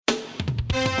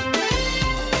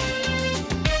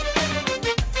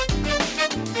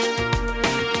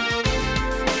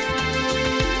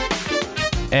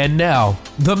And now,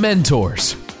 The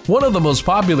Mentors, one of the most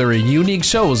popular and unique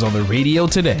shows on the radio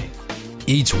today.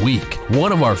 Each week,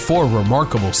 one of our four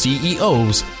remarkable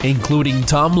CEOs, including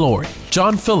Tom Laurie,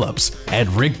 John Phillips, and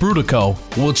Rick Brudico,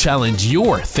 will challenge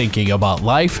your thinking about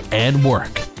life and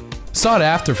work. Sought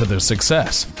after for their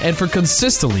success and for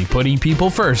consistently putting people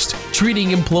first,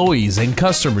 treating employees and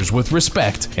customers with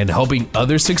respect, and helping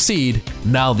others succeed,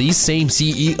 now these same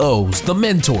CEOs, the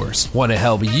mentors, want to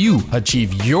help you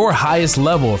achieve your highest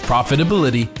level of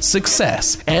profitability,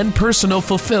 success, and personal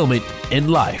fulfillment in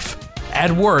life,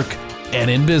 at work, and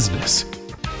in business.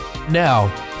 Now,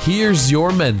 here's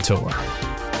your mentor.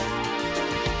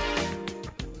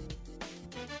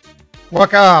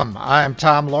 Welcome. I'm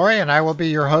Tom Laurie, and I will be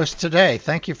your host today.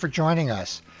 Thank you for joining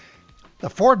us. The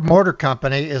Ford Motor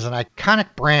Company is an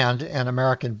iconic brand in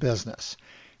American business.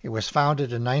 It was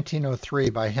founded in 1903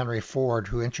 by Henry Ford,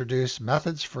 who introduced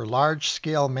methods for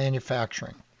large-scale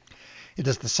manufacturing. It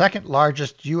is the second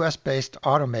largest U.S.-based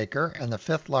automaker and the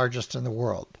fifth largest in the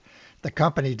world. The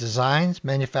company designs,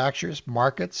 manufactures,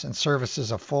 markets, and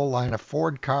services a full line of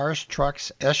Ford cars,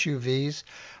 trucks, SUVs,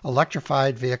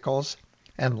 electrified vehicles,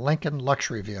 and Lincoln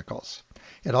luxury vehicles.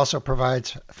 It also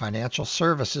provides financial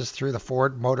services through the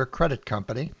Ford Motor Credit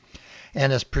Company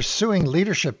and is pursuing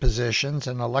leadership positions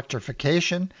in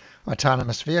electrification,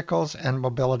 autonomous vehicles, and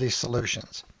mobility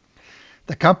solutions.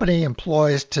 The company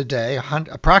employs today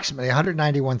approximately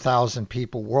 191,000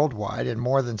 people worldwide in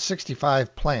more than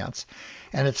 65 plants,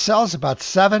 and it sells about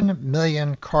 7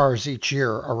 million cars each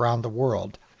year around the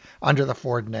world under the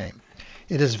Ford name.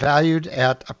 It is valued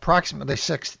at approximately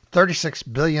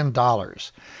 $36 billion.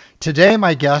 Today,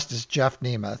 my guest is Jeff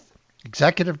Nemeth,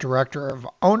 Executive Director of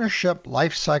Ownership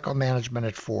Lifecycle Management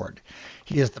at Ford.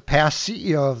 He is the past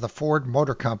CEO of the Ford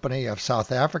Motor Company of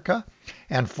South Africa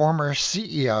and former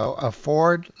CEO of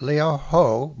Ford Lio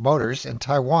Ho Motors in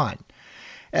Taiwan.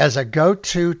 As a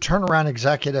go-to turnaround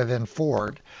executive in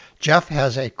Ford, Jeff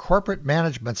has a corporate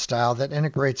management style that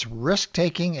integrates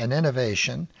risk-taking and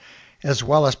innovation, as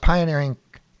well as pioneering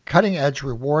cutting-edge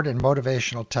reward and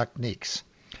motivational techniques.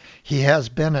 He has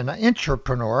been an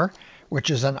intrapreneur, which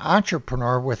is an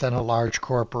entrepreneur within a large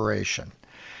corporation.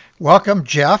 Welcome,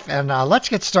 Jeff, and let's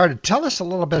get started. Tell us a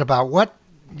little bit about what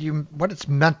it's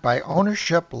meant by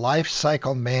ownership life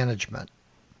cycle management.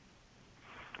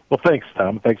 Well, thanks,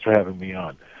 Tom. Thanks for having me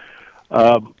on.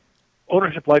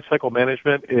 Ownership life cycle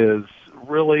management is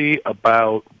really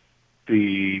about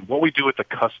what we do with the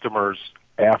customers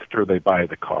after they buy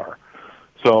the car.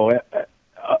 So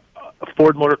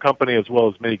Ford Motor Company, as well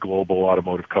as many global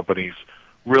automotive companies,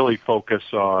 really focus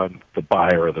on the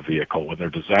buyer of the vehicle. When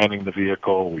they're designing the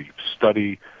vehicle, we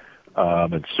study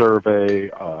and survey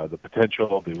the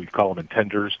potential, we call them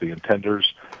intenders, the intenders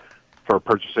for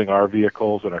purchasing our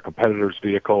vehicles and our competitors'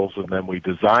 vehicles, and then we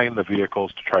design the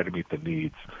vehicles to try to meet the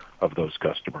needs of those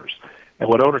customers. And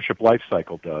what Ownership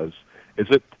Lifecycle does is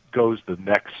it goes the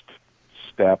next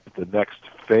step, the next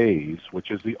phase,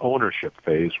 which is the ownership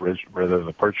phase rather than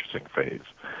the purchasing phase.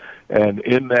 And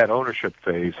in that ownership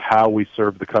phase, how we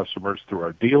serve the customers through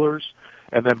our dealers,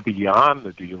 and then beyond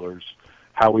the dealers,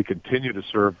 how we continue to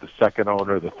serve the second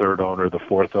owner, the third owner, the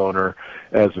fourth owner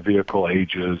as the vehicle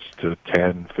ages to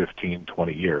 10, 15,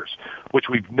 20 years, which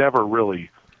we've never really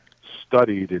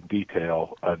studied in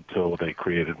detail until they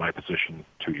created my position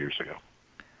 2 years ago.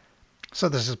 So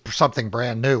this is something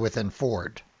brand new within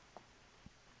Ford.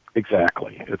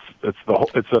 Exactly. It's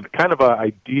a kind of an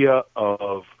idea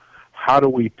of how do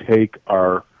we take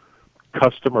our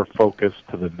customer focus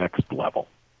to the next level.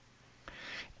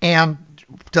 And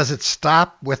does it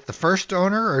stop with the first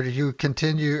owner, or do you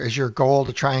continue as your goal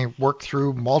to try and work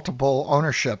through multiple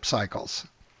ownership cycles?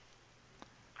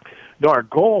 No, our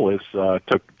goal is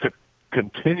to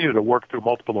continue to work through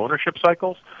multiple ownership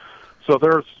cycles. So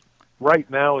there's right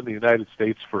now in the United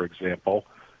States, for example,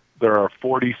 there are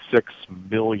 46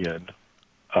 million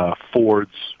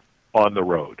Fords on the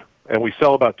road, and we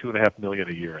sell about 2.5 million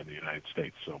a year in the United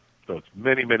States. So it's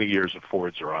many, many years of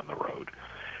Fords are on the road.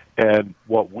 And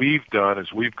what we've done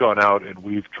is we've gone out and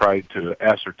we've tried to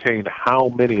ascertain how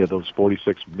many of those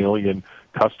 46 million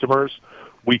customers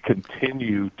we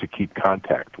continue to keep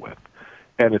contact with.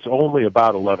 And it's only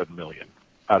about 11 million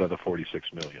out of the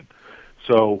 46 million.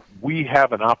 So we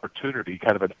have an opportunity,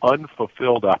 kind of an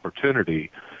unfulfilled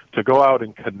opportunity, to go out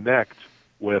and connect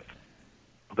with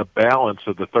the balance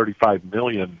of the 35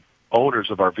 million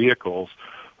owners of our vehicles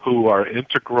who are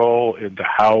integral into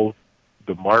how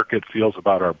the market feels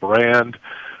about our brand.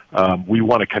 We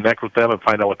want to connect with them and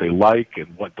find out what they like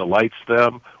and what delights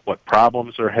them, what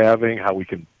problems they're having, how we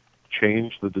can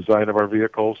change the design of our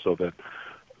vehicles so that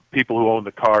people who own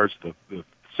the cars, the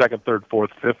second, third,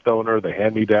 fourth, fifth owner, the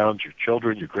hand-me-downs, your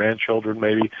children, your grandchildren,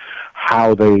 maybe,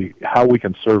 how we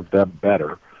can serve them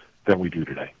better than we do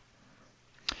today.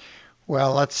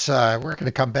 Well, we're going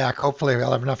to come back. Hopefully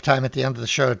we'll have enough time at the end of the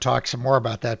show to talk some more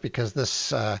about that, because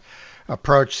this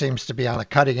approach seems to be on the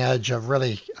cutting edge of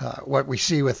really what we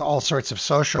see with all sorts of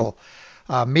social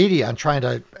media, and trying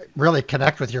to really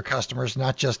connect with your customers,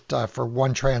 not just for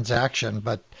one transaction,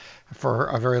 but for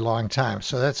a very long time.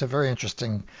 So that's a very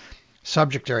interesting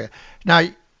subject area. Now,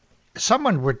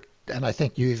 someone would, and I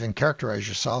think you even characterize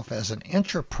yourself as an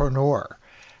entrepreneur.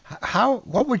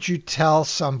 What would you tell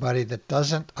somebody that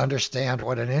doesn't understand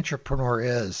what an entrepreneur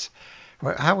is?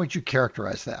 How would you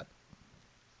characterize that?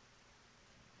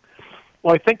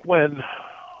 Well, I think when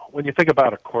you think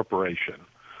about a corporation,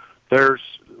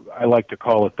 I like to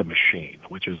call it the machine,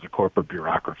 which is the corporate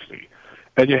bureaucracy.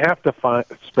 And you have to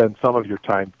spend some of your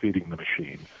time feeding the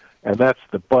machine. And that's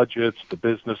the budgets, the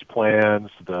business plans,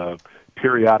 the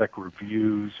periodic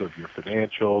reviews of your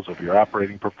financials, of your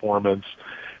operating performance.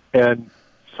 And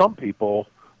some people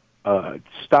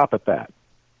stop at that,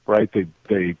 right?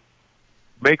 They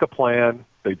make a plan,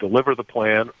 they deliver the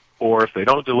plan, or if they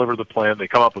don't deliver the plan, they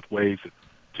come up with ways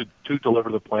to deliver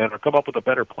the plan or come up with a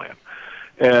better plan.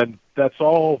 And that's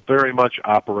all very much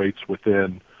operates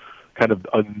within kind of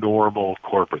a normal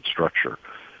corporate structure.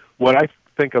 When I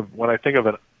think of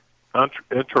an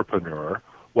entrepreneur,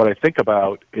 what I think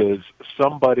about is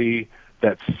somebody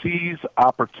that sees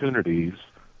opportunities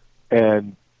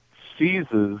and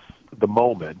seizes the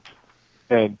moment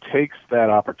and takes that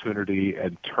opportunity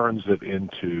and turns it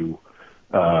into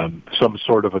some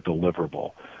sort of a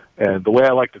deliverable. And the way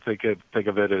I like to think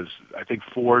of it is, I think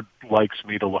Ford likes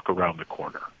me to look around the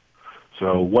corner.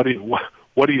 So what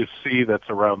do you see that's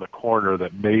around the corner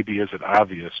that maybe isn't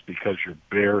obvious because you're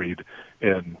buried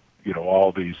in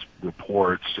all these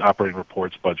reports, operating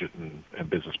reports, budget and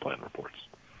business plan reports?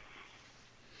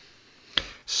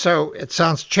 So it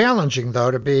sounds challenging,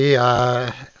 though, to be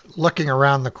looking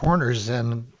around the corners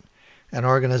in an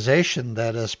organization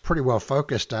that is pretty well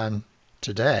focused on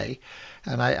today.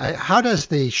 And how does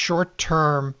the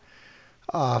short-term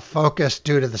focus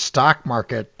due to the stock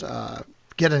market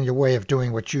get in your way of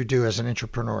doing what you do as an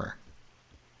entrepreneur?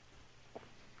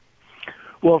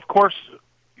 Well, of course,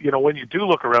 when you do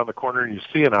look around the corner and you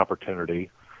see an opportunity,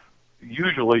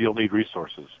 usually you'll need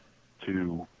resources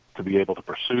to be able to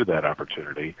pursue that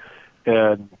opportunity.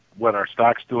 And when our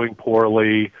stock's doing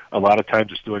poorly, a lot of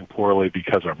times it's doing poorly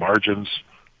because our margins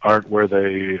aren't where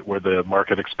the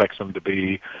market expects them to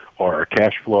be, or our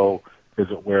cash flow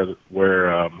isn't where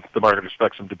the market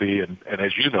expects them to be. And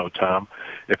as you know, Tom,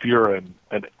 if you're an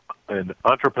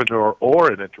entrepreneur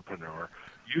or an entrepreneur,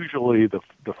 usually the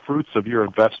fruits of your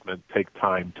investment take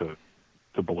time to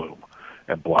bloom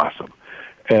and blossom.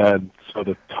 And so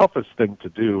the toughest thing to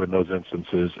do in those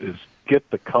instances is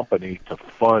get the company to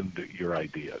fund your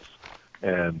ideas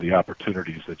and the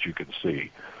opportunities that you can see.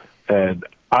 And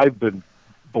I've been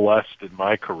blessed in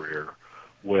my career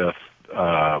with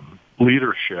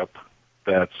leadership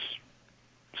that's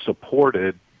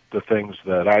supported the things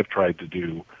that I've tried to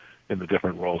do in the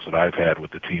different roles that I've had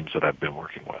with the teams that I've been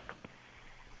working with.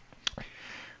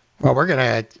 Well, we're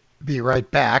going to be right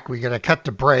back. We're going to cut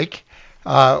to break,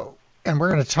 and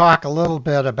we're going to talk a little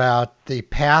bit about the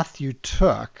path you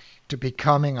took to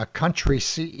becoming a country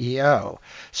CEO.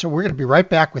 So we're going to be right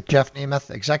back with Jeff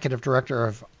Nemeth, Executive Director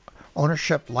of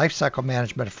Ownership Lifecycle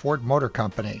Management at Ford Motor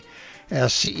Company.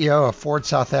 As CEO of Ford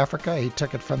South Africa, he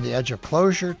took it from the edge of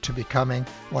closure to becoming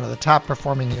one of the top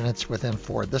performing units within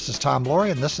Ford. This is Tom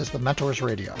Laurie, and this is the Mentors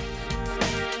Radio.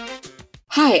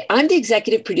 Hi, I'm the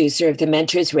executive producer of the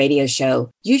Mentors Radio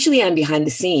Show. Usually I'm behind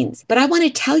the scenes, but I want to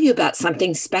tell you about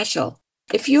something special.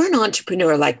 If you're an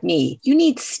entrepreneur like me, you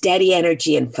need steady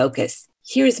energy and focus.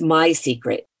 Here's my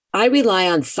secret. I rely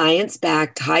on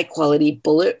science-backed, high-quality,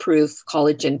 bulletproof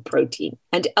collagen protein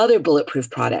and other bulletproof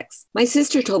products. My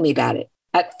sister told me about it.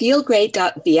 At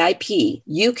feelgreat.vip,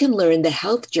 you can learn the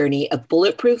health journey of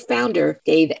Bulletproof founder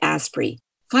Dave Asprey.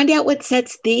 Find out what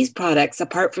sets these products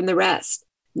apart from the rest.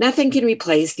 Nothing can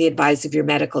replace the advice of your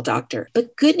medical doctor,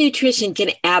 but good nutrition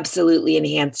can absolutely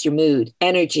enhance your mood,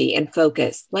 energy, and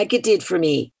focus, like it did for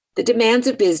me. The demands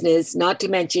of business, not to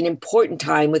mention important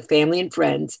time with family and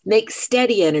friends, make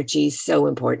steady energy so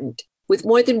important. With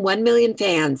more than 1 million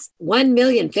fans,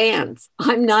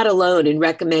 I'm not alone in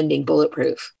recommending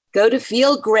Bulletproof. Go to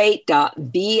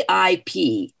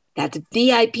feelgreat.vip. That's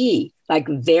VIP, like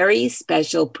very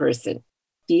special person.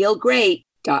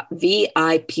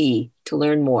 Feelgreat.vip to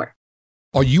learn more.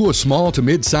 Are you a small to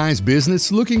mid-sized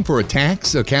business looking for a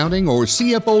tax, accounting, or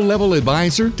CFO level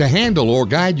advisor to handle or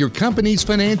guide your company's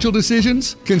financial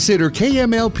decisions? Consider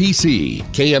KMLPC.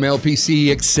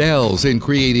 KMLPC excels in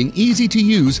creating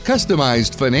easy-to-use,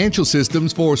 customized financial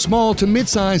systems for small to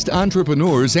mid-sized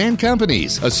entrepreneurs and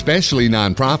companies, especially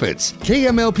nonprofits.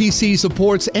 KMLPC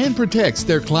supports and protects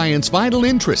their clients' vital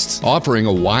interests, offering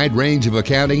a wide range of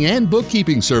accounting and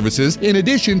bookkeeping services in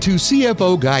addition to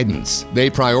CFO guidance. They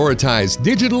prioritize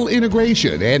digital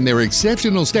integration, and their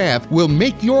exceptional staff will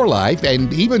make your life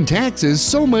and even taxes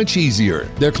so much easier.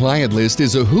 Their client list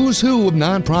is a who's who of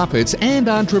nonprofits and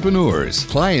entrepreneurs,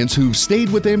 clients who've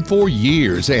stayed with them for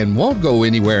years and won't go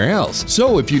anywhere else.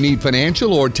 So if you need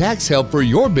financial or tax help for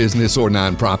your business or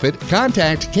nonprofit,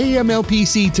 contact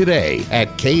KMLPC today at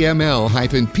kml-pc.com.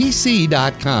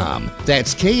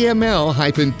 That's kml-pc.com.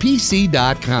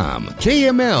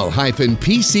 kml-pc.com,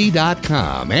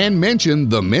 and mention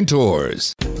the mentors.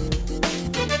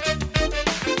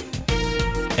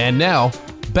 And now,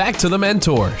 back to the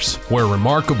Mentors, where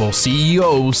remarkable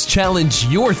CEOs challenge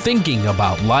your thinking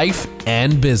about life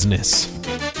and business.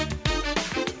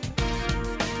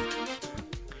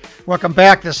 Welcome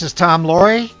back. This is Tom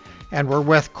Laurie, and we're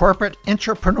with corporate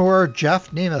entrepreneur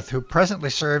Jeff Nemeth, who presently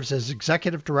serves as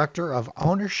Executive Director of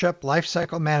Ownership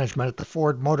Lifecycle Management at the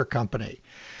Ford Motor Company.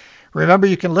 Remember,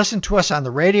 you can listen to us on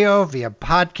the radio, via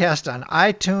podcast on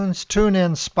iTunes,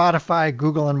 TuneIn, Spotify,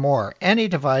 Google, and more. Any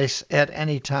device at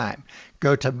any time.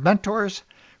 Go to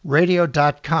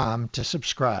mentorsradio.com to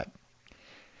subscribe.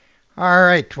 All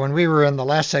right. When we were in the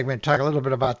last segment, talk a little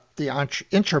bit about the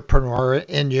entrepreneur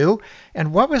in you.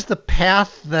 And what was the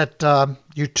path that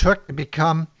you took to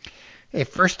become a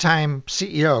first-time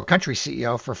CEO, country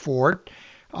CEO for Ford?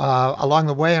 Along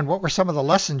the way, and what were some of the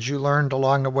lessons you learned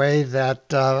along the way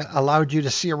that allowed you to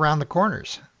see around the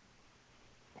corners?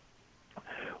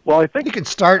 Well, I think you can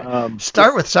start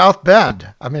with South Bend.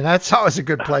 I mean, that's always a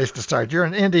good place to start. You're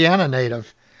an Indiana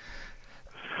native.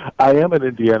 I am an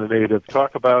Indiana native.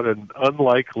 Talk about an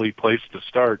unlikely place to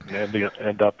start and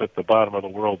end up at the bottom of the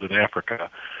world in Africa.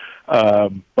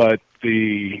 But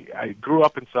I grew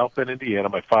up in South Bend, Indiana.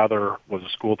 My father was a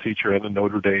school teacher and a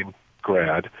Notre Dame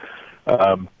grad.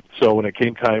 So when it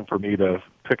came time for me to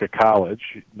pick a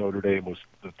college, Notre Dame was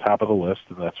the top of the list,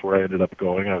 and that's where I ended up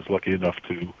going. I was lucky enough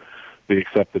to be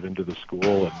accepted into the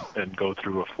school and go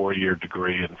through a 4-year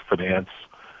degree in finance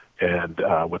and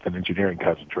with an engineering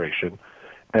concentration.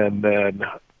 And then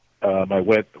I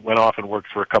went off and worked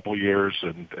for a couple of years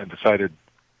and decided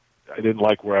I didn't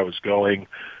like where I was going,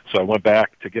 so I went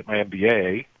back to get my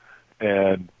MBA,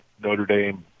 and Notre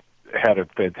Dame had a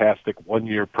fantastic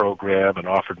 1-year program and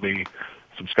offered me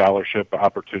some scholarship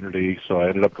opportunity. So I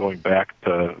ended up going back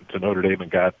to Notre Dame and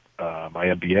got my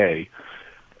MBA,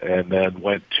 and then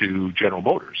went to General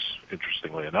Motors,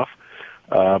 interestingly enough.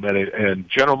 And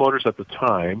General Motors at the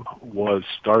time was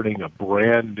starting a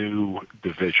brand new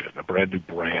division, a brand new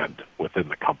brand within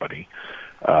the company.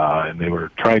 And they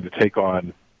were trying to take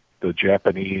on the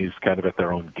Japanese kind of at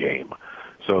their own game.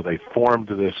 So they formed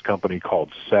this company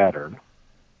called Saturn,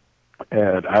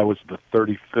 and I was the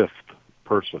 35th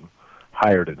person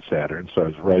hired in Saturn, so I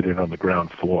was right in on the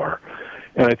ground floor.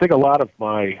 And I think a lot of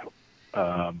my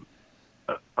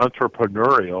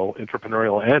entrepreneurial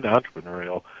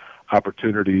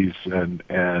opportunities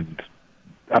and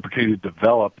opportunity to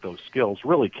develop those skills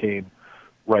really came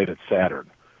right at Saturn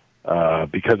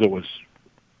because it was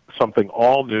something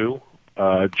all new.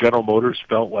 General Motors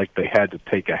felt like they had to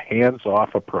take a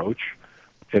hands-off approach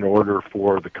in order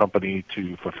for the company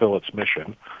to fulfill its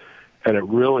mission. And it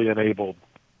really enabled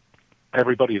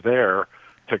everybody there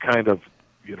to kind of,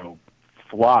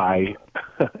 fly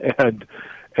and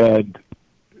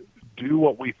do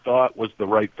what we thought was the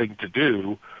right thing to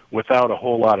do without a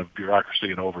whole lot of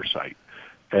bureaucracy and oversight.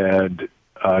 And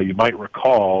you might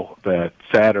recall that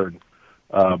Saturn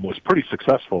was pretty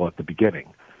successful at the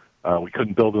beginning. We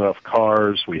couldn't build enough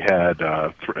cars. We had,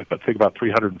 I think, about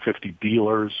 350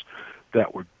 dealers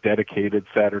that were dedicated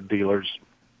Saturn dealers.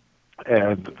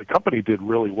 And the company did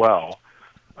really well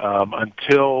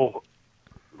until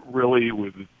really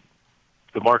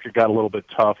the market got a little bit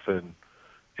tough in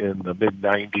the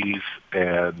mid-'90s,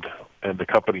 and the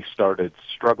company started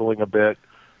struggling a bit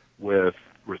with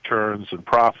returns and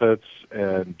profits,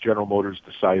 and General Motors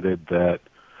decided that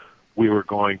we were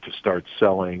going to start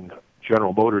selling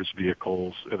General Motors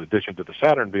vehicles in addition to the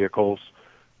Saturn vehicles.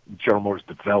 General Motors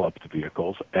developed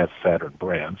vehicles as Saturn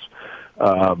brands,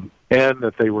 and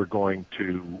that they were going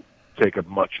to take a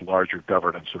much larger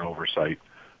governance and oversight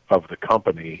of the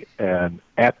company. And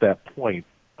at that point,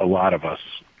 a lot of us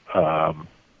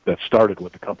that started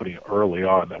with the company early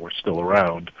on that were still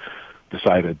around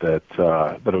decided that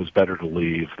that it was better to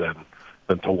leave than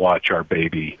to watch our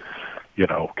baby,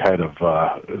 kind of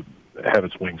have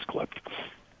its wings clipped.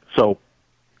 So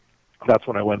that's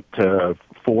when I went to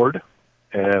Ford,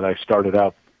 and I started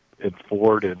out in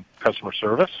Ford in customer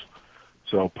service,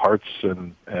 so parts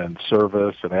and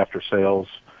service and after sales.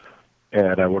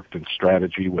 And I worked in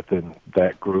strategy within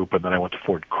that group, and then I went to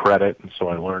Ford Credit, and so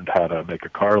I learned how to make a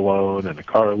car loan and a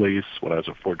car lease when I was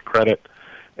at Ford Credit,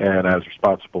 and I was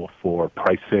responsible for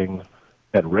pricing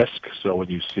and risk. So when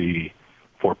you see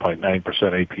 4.9%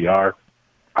 APR,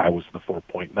 I was the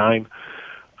 4.9.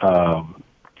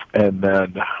 And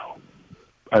then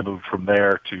I moved from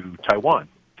there to Taiwan.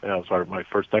 And that was my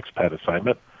first expat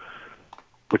assignment,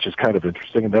 which is kind of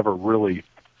interesting. I never really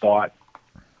thought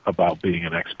about being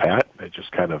an expat. It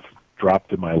just kind of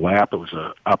dropped in my lap. It was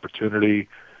an opportunity.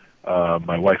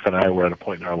 My wife and I were at a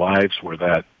point in our lives where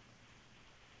that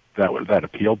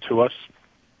appealed to us.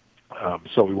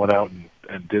 So we went out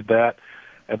and did that.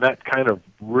 And that kind of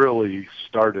really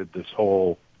started this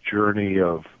whole journey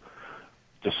of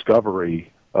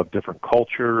discovery of different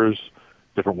cultures,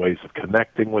 different ways of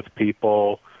connecting with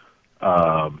people,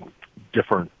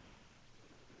 different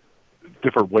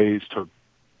ways to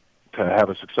have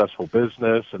a successful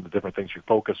business and the different things you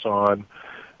focus on.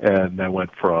 And I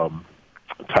went from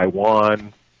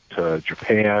Taiwan to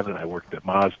Japan, and I worked at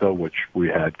Mazda, which we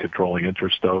had controlling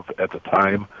interest of at the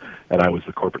time, and I was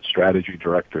the corporate strategy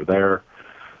director there.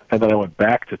 And then I went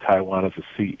back to Taiwan as a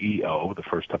CEO, the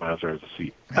first time I was there as a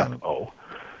CFO.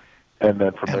 And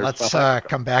then from there, let's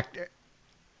come back.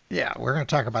 Yeah, we're going to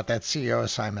talk about that CEO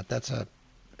assignment. That's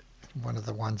one of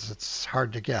the ones that's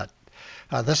hard to get.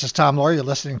 This is Tom Lohr. You're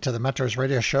listening to the Mentors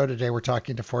Radio Show. Today we're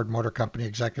talking to Ford Motor Company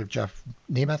executive Jeff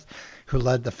Nemeth, who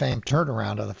led the famed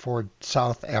turnaround of the Ford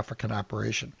South African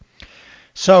operation.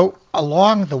 So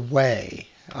along the way,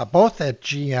 both at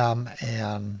GM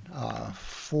and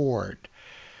Ford,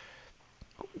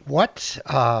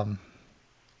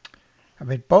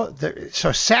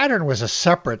 so Saturn was a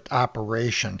separate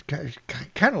operation,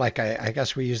 kind of like, I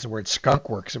guess we use the word skunk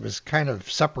works. It was kind of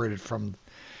separated from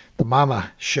the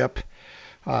mama ship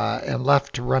and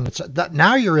left to run its.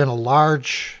 Now you're in a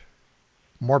large,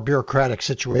 more bureaucratic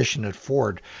situation at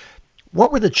Ford.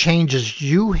 What were the changes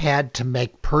you had to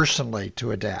make personally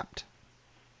to adapt?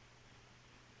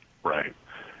 Right.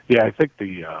 Yeah, I think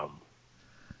the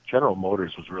General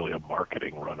Motors was really a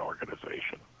marketing-run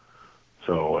organization.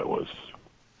 So it was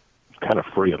kind of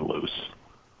free and loose.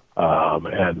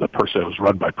 And it was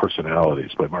run by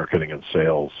personalities, by marketing and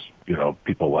sales,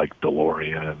 people like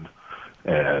DeLorean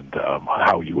and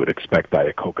how you would expect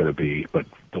Diet Coca to be, but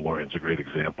DeLorean's a great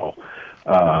example.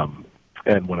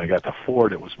 And when I got to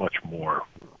Ford, it was much more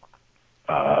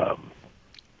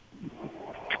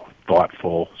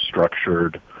thoughtful,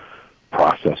 structured,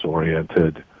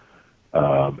 process-oriented,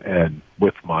 and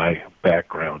with my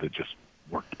background, it just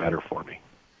worked better for me.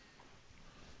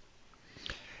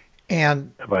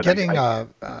 And but go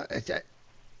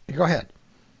ahead.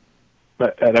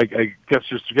 And I guess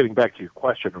just getting back to your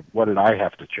question of what did I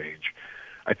have to change,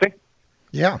 I think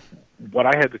what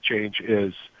I had to change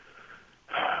is,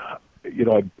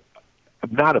 I'm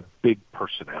not a big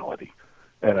personality,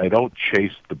 and I don't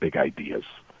chase the big ideas.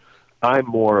 I'm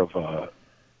more of a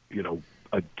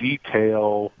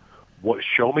detail,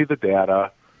 show me the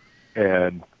data,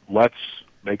 and let's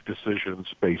make decisions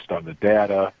based on the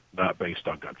data, not based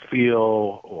on gut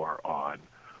feel or on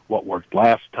what worked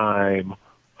last time.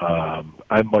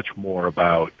 I'm much more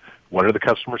about what are the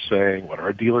customers saying, what are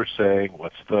our dealers saying,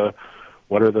 what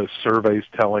are the surveys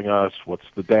telling us, what's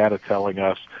the data telling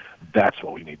us. That's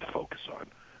what we need to focus on.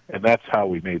 And that's how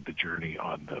we made the journey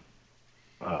on the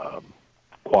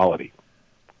quality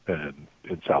in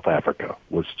South Africa,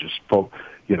 was just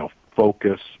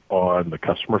focus on the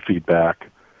customer feedback,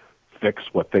 fix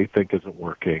what they think isn't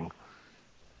working,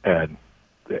 and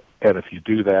if you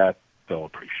do that, they'll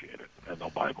appreciate it and they'll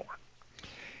buy more.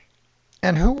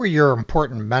 And who were your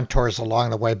important mentors along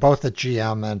the way, both at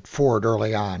GM and Ford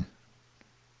early on?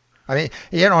 I mean,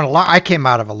 I came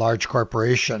out of a large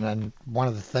corporation, and one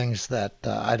of the things that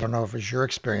I don't know if it's your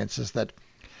experience is that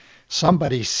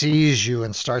somebody sees you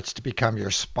and starts to become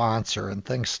your sponsor, and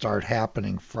things start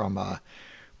happening from a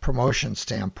promotion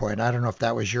standpoint. I don't know if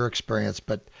that was your experience,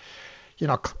 but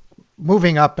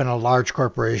moving up in a large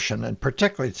corporation, and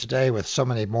particularly today with so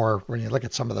many more, when you look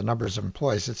at some of the numbers of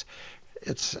employees,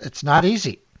 it's not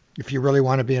easy if you really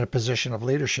want to be in a position of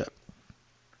leadership.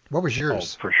 What was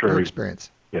yours? For sure. Your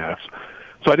experience? Yes.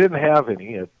 So I didn't have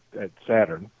any at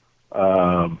Saturn.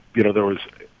 There was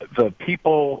the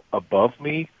people above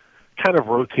me kind of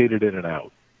rotated in and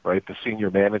out. right? The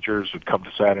senior managers would come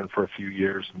to Saturn for a few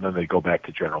years, and then they go back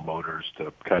to General Motors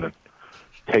to kind of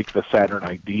take the Saturn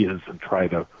ideas and try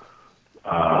to,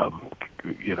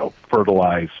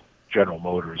 fertilize General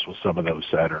Motors with some of those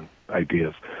Saturn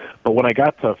ideas. But when I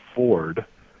got to Ford,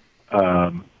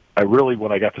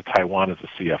 when I got to Taiwan as a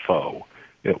CFO,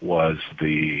 it was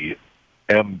the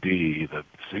MD, the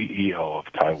CEO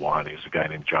of Taiwan. He's a guy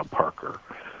named John Parker.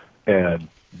 And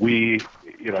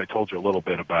I told you a little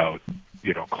bit about,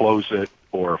 close it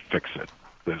or fix it.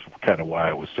 That's kind of why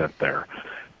I was sent there.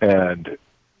 And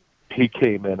he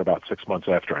came in about 6 months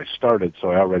after I started,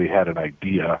 so I already had an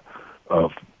idea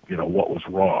of, what was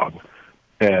wrong.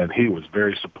 And he was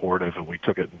very supportive, and we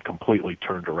took it and completely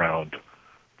turned around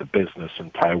the business in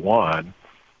Taiwan.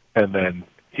 And then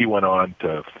he went on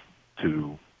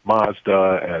to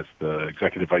Mazda as the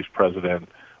executive vice president,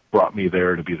 brought me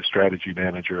there to be the strategy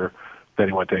manager. Then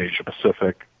he went to Asia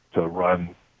Pacific to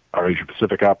run our Asia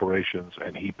Pacific operations,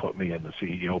 and he put me in the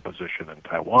CEO position in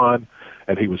Taiwan,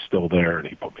 and he was still there, and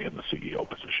he put me in the CEO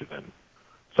position in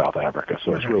South Africa.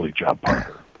 So it's really John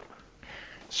Parker.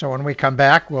 So when we come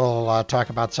back, we'll talk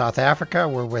about South Africa.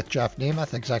 We're with Jeff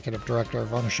Nemeth, Executive Director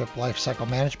of Ownership Lifecycle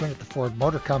Management at the Ford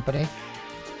Motor Company.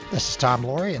 This is Tom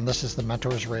Laurie, and this is the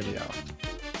Mentors Radio.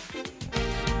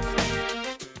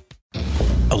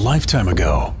 A lifetime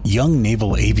ago, young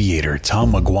naval aviator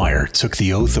Tom McGuire took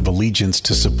the oath of allegiance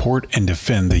to support and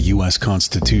defend the U.S.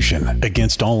 Constitution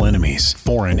against all enemies,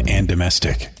 foreign and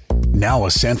domestic. Now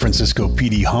a San Francisco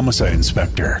PD homicide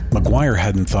inspector, McGuire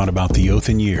hadn't thought about the oath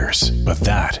in years, but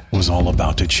that was all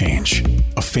about to change.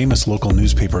 A famous local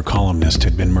newspaper columnist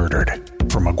had been murdered.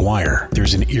 For McGuire,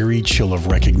 there's an eerie chill of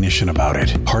recognition about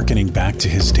it, hearkening back to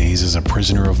his days as a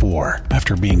prisoner of war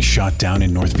after being shot down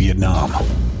in North Vietnam.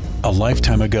 A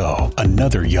lifetime ago,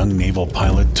 another young naval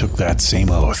pilot took that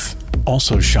same oath.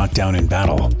 Also shot down in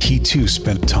battle, he too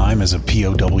spent time as a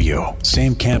POW,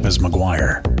 same camp as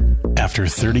McGuire. After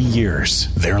 30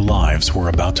 years, their lives were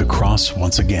about to cross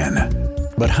once again.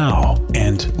 But how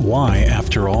and why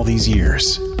after all these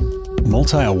years?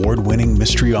 Multi-award-winning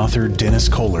mystery author Dennis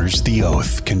Kohler's The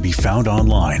Oath can be found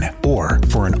online or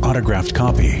for an autographed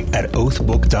copy at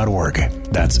oathbook.org.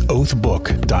 That's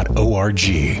oathbook.org.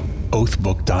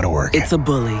 oathbook.org. It's a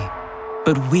bully,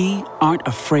 but we aren't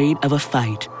afraid of a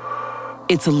fight.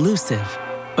 It's elusive,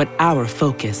 but our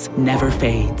focus never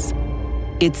fades.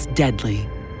 It's deadly,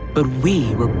 but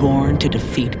we were born to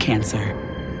defeat cancer.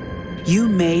 You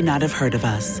may not have heard of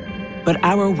us, but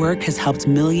our work has helped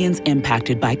millions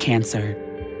impacted by cancer.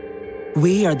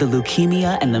 We are the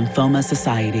Leukemia and Lymphoma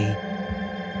Society.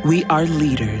 We are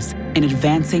leaders in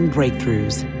advancing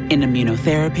breakthroughs in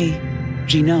immunotherapy,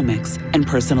 genomics, and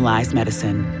personalized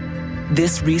medicine.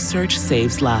 This research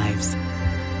saves lives.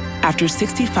 After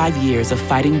 65 years of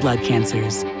fighting blood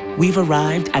cancers, we've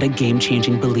arrived at a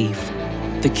game-changing belief.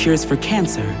 The cures for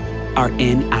cancer are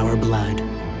in our blood.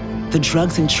 The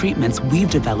drugs and treatments we've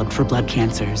developed for blood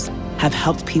cancers have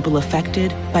helped people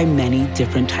affected by many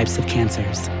different types of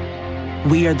cancers.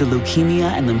 We are the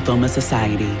Leukemia and Lymphoma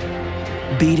Society.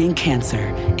 Beating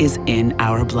cancer is in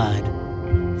our blood.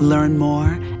 Learn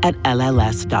more at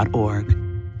lls.org.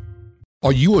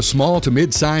 Are you a small to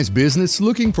mid-sized business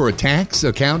looking for a tax,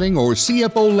 accounting, or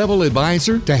CFO-level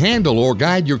advisor to handle or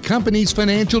guide your company's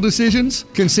financial decisions?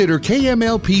 Consider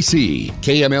KMLPC.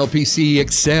 KMLPC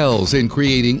excels in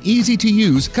creating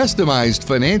easy-to-use, customized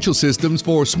financial systems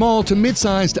for small to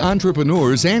mid-sized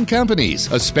entrepreneurs and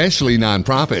companies, especially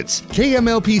nonprofits.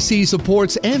 KMLPC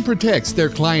supports and protects their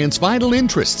clients' vital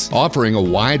interests, offering a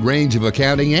wide range of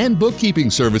accounting and bookkeeping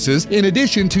services in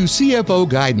addition to CFO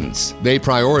guidance. They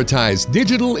prioritize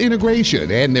digital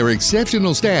integration, and their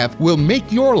exceptional staff will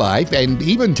make your life and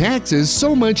even taxes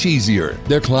so much easier.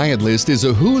 Their client list is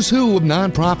a who's who of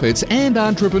nonprofits and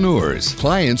entrepreneurs,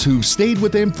 clients who've stayed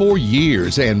with them for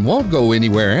years and won't go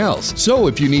anywhere else. So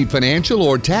if you need financial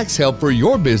or tax help for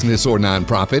your business or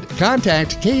nonprofit,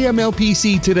 contact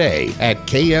KMLPC today at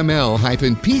kml-pc.com.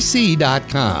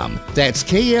 That's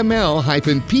kml-pc.com.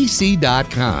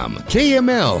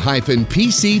 kml-pc.com,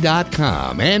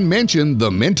 and mention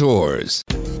the Mentors.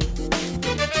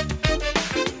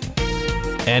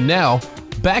 And now,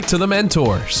 back to the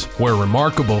Mentors, where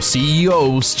remarkable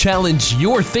CEOs challenge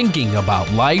your thinking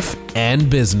about life and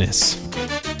business.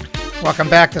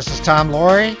 Welcome back. This is Tom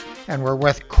Laurie, and we're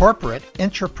with corporate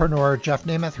entrepreneur Jeff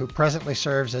Nemeth, who presently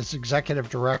serves as Executive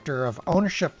Director of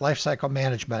Ownership Lifecycle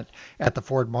Management at the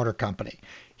Ford Motor Company.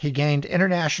 He gained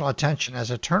international attention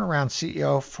as a turnaround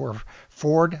CEO for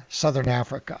Ford Southern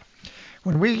Africa.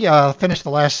 When we finished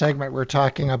the last segment, we were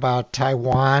talking about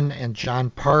Taiwan and John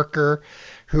Parker,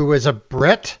 who is a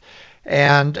Brit.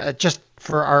 And just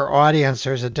for our audience,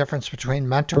 there's a difference between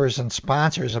mentors and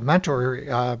sponsors. A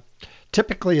mentor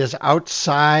typically is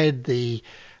outside the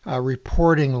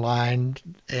reporting line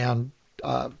and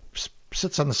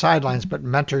sits on the sidelines but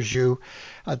mentors you.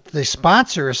 The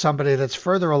sponsor is somebody that's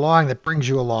further along that brings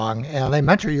you along, and they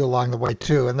mentor you along the way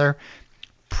too. And they're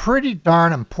pretty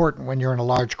darn important when you're in a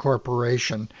large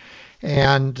corporation.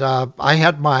 And I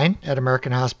had mine at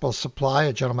American Hospital Supply,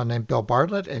 a gentleman named Bill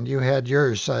Bartlett, and you had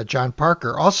yours, John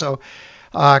Parker. Also,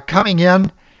 coming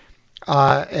in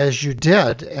as you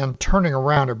did and turning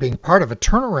around or being part of a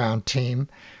turnaround team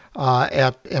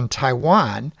in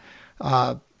Taiwan,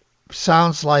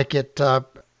 sounds like it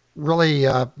really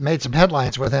made some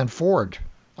headlines within Ford.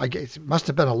 I guess it must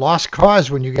have been a lost cause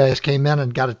when you guys came in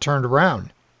and got it turned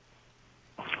around.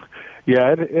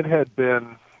 Yeah, it had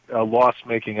been a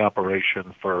loss-making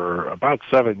operation for about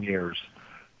 7 years.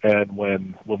 And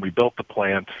when we built the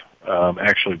plant,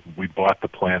 actually we bought the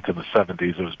plant in the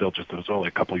 70s. It was only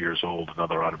a couple years old.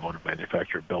 Another automotive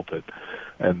manufacturer built it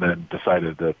and then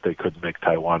decided that they couldn't make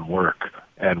Taiwan work.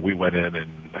 And we went in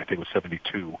I think it was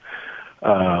 72.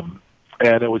 And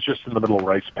it was just in the middle of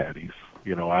rice paddies,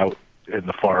 out in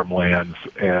the farmlands,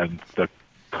 and the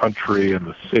country and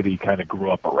the city kind of grew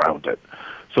up around it.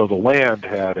 So the land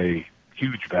had a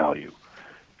huge value.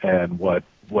 And what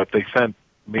they sent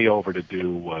me over to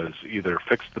do was either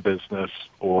fix the business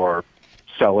or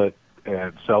sell it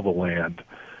and sell the land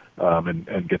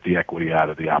and get the equity out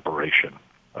of the operation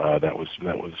that was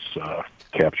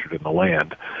captured in the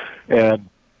land. And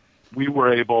we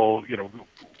were able,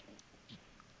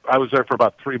 I was there for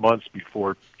about 3 months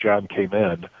before John came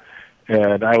in,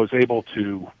 and I was able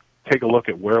to take a look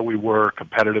at where we were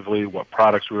competitively, what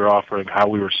products we were offering, how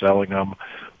we were selling them,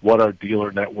 what our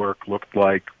dealer network looked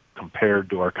like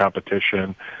compared to our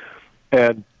competition,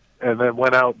 and then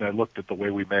went out and I looked at the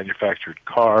way we manufactured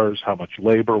cars, how much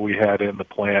labor we had in the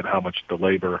plant, how much the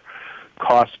labor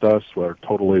cost us, our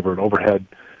total labor and overhead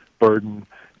burden,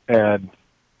 and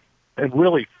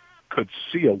really could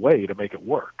see a way to make it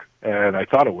work. And I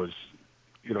thought it was,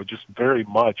 just very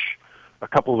much a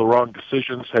couple of the wrong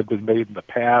decisions had been made in the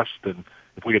past, and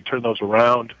if we could turn those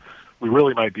around, we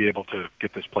really might be able to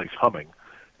get this place humming.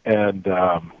 And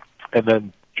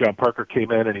then John Parker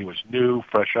came in, and he was new,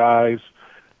 fresh eyes,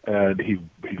 and he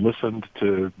listened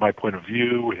to my point of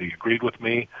view. He agreed with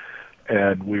me,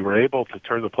 and we were able to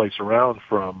turn the place around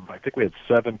from, I think we had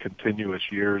 7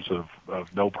 continuous years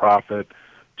of no profit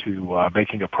to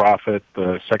making a profit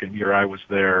the second year I was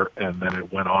there, and then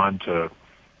it went on to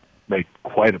make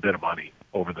quite a bit of money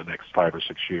over the next 5 or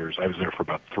 6 years. I was there for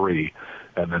about 3,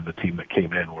 and then the team that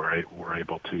came in were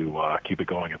able to keep it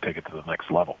going and take it to the next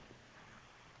level.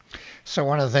 So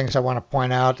one of the things I want to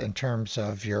point out in terms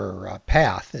of your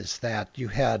path is that you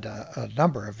had a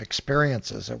number of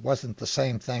experiences. It wasn't the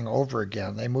same thing over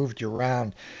again. They moved you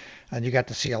around, and you got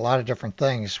to see a lot of different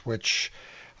things, which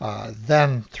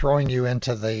then throwing you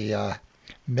into the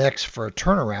mix for a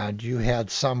turnaround, you had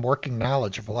some working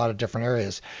knowledge of a lot of different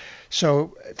areas.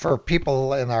 So for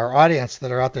people in our audience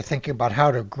that are out there thinking about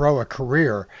how to grow a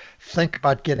career, think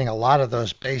about getting a lot of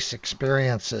those base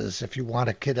experiences if you want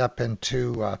to get up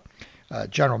into a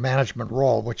general management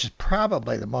role, which is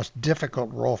probably the most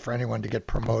difficult role for anyone to get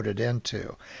promoted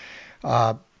into.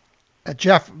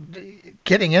 Jeff,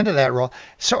 getting into that role,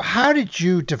 so how did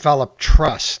you develop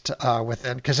trust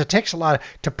within? Because it takes a lot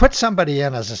to put somebody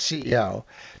in as a CEO,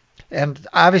 and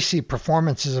obviously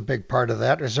performance is a big part of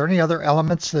that. Is there any other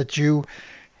elements that you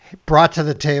brought to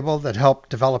the table that helped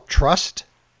develop trust?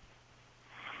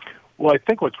 Well, I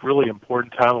think what's really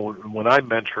important, Tom, when I'm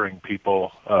mentoring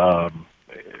people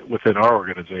within our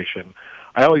organization,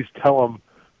 I always tell them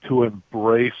to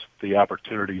embrace the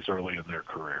opportunities early in their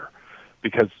career.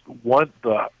 Because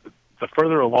the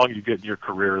further along you get in your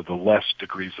career, the less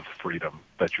degrees of freedom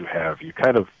that you have. You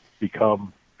kind of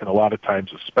become, and a lot of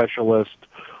times, a specialist,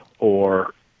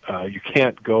 or you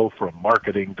can't go from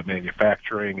marketing to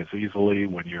manufacturing as easily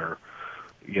when you're,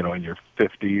 in your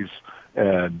 50s,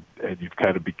 and you've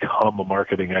kind of become a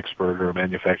marketing expert or a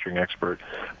manufacturing expert.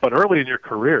 But early in your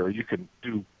career, you can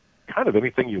do kind of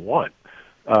anything you want.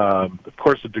 Of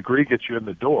course, a degree gets you in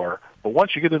the door, but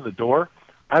once you get in the door,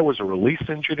 I was a release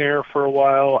engineer for a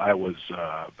while. I was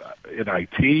in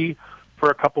IT for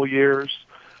a couple of years.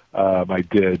 I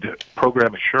did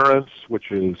program assurance,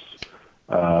 which is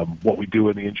what we do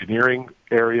in the engineering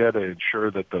area to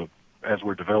ensure that as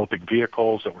we're developing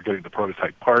vehicles, that we're getting the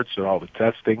prototype parts and all the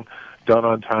testing done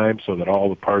on time, so that all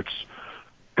the parts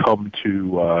come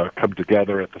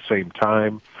together at the same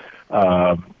time.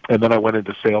 And then I went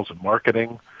into sales and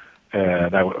marketing.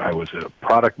 And I was a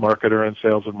product marketer in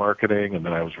sales and marketing, and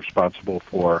then I was responsible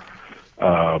for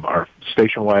our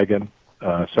station wagon,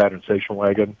 Saturn station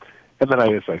wagon. And then,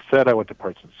 as I said, I went to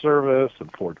Parts and Service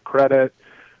and Ford Credit.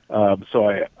 So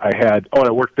I had, and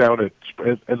I worked down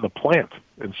in the plant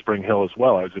in Spring Hill as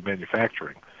well. I was in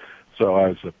manufacturing. So I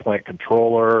was a plant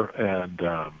controller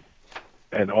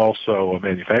and also a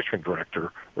manufacturing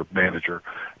director or manager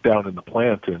down in the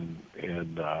plant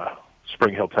in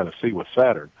Spring Hill, Tennessee with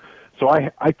Saturn. So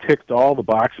I ticked all the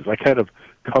boxes. I kind of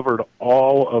covered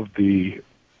all of the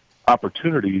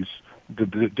opportunities, the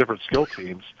different skill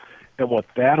teams. And what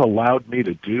that allowed me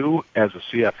to do as a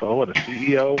CFO and a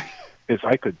CEO is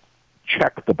I could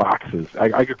check the boxes.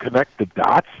 I could connect the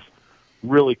dots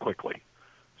really quickly.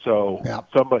 So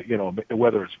somebody,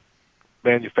 whether it's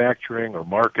manufacturing or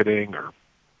marketing or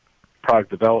product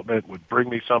development would bring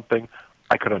me something,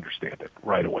 I could understand it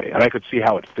right away. And I could see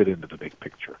how it fit into the big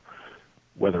picture,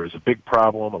 whether it's a big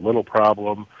problem, a little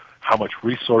problem, how much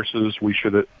resources we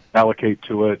should allocate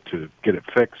to it to get it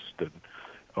fixed and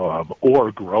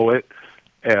or grow it.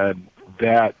 And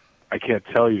that, I can't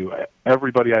tell you,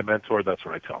 everybody I mentor, that's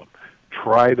what I tell them.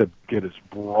 Try to get as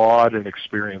broad an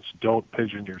experience. Don't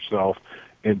pigeon yourself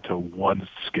into one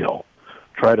skill.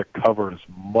 Try to cover as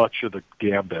much of the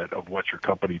gambit of what your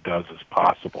company does as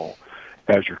possible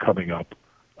as you're coming up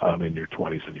in your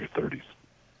 20s and your 30s.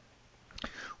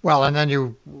 Well, and then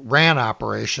you ran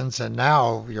operations, and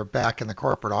now you're back in the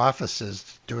corporate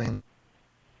offices doing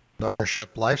the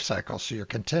ownership life cycle. So you're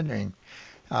continuing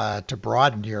to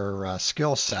broaden your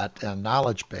skill set and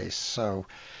knowledge base. So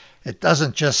it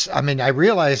doesn't just, I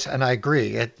realize, and I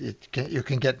agree, you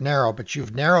can get narrow, but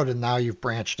you've narrowed and now you've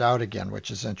branched out again, which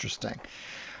is interesting.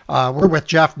 We're with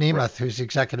Jeff Nemeth, who's the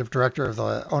Executive Director of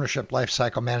the Ownership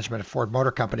Lifecycle Management at Ford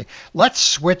Motor Company. Let's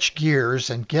switch gears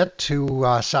and get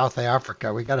to South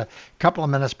Africa. We got a couple of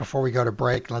minutes before we go to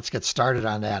break. Let's get started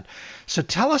on that. So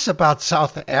tell us about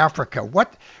South Africa.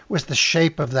 What was the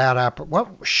shape of that? What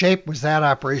shape was that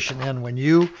operation in when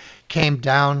you came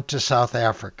down to South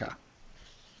Africa?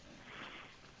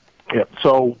 Yeah,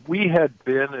 so we had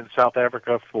been in South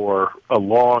Africa for a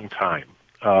long time.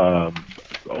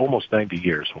 Almost 90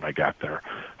 years when I got there.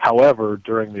 However,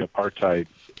 during the apartheid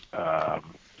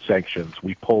sanctions,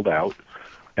 we pulled out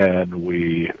and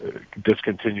we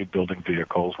discontinued building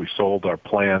vehicles. We sold our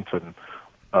plant and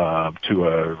to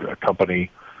a company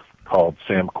called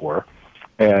Samcor,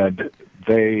 and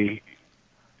they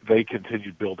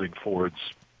continued building Fords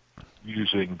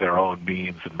using their own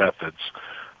means and methods.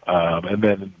 And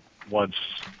then once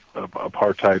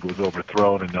apartheid was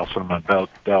overthrown and Nelson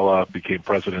Mandela became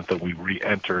president, that we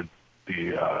re-entered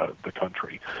the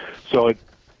country. So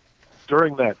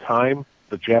during that time,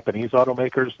 the Japanese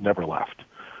automakers never left.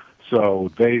 So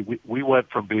we went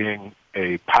from being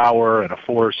a power and a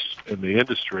force in the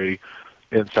industry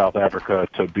in South Africa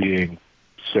to being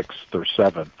sixth or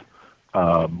seventh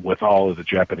with all of the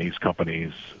Japanese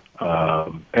companies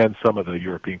and some of the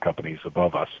European companies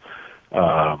above us.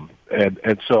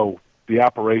 And so the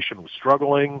operation was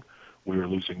struggling. We were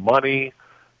losing money.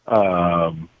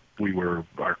 Our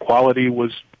quality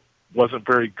wasn't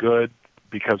very good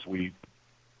because the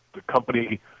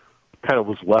company kind of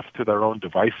was left to their own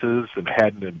devices and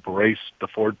hadn't embraced the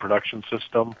Ford production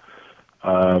system.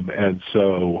 And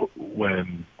so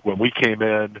when we came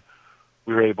in,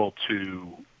 we were able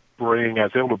to bring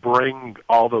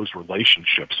all those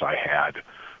relationships I had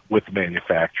with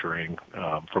manufacturing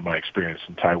from my experience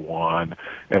in Taiwan,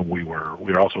 and we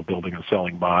were also building and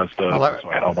selling Mazda. So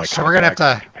I had all my contacts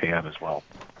in Japan as well.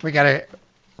 We got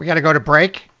to go to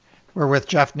break. We're with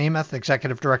Jeff Nemeth,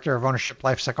 Executive Director of Ownership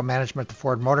Lifecycle Management at the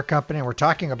Ford Motor Company, and we're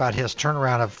talking about his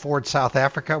turnaround of Ford South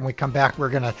Africa. When we come back, we're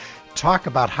going to talk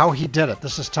about how he did it.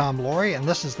 This is Tom Laurie, and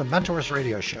this is the Mentors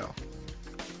Radio Show.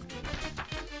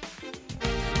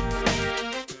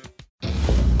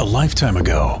 A lifetime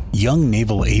ago, young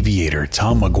naval aviator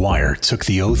Tom McGuire took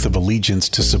the oath of allegiance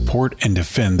to support and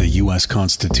defend the U.S.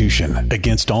 Constitution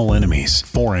against all enemies,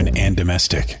 foreign and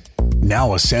domestic.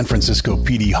 Now a San Francisco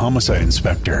PD homicide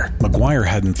inspector, McGuire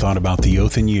hadn't thought about the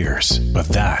oath in years, but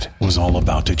that was all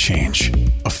about to change.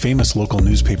 A famous local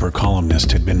newspaper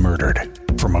columnist had been murdered.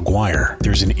 For McGuire,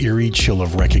 there's an eerie chill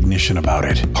of recognition about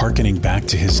it, hearkening back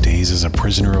to his days as a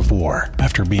prisoner of war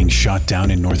after being shot down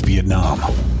in North Vietnam.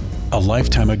 A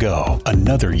lifetime ago,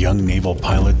 another young naval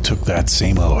pilot took that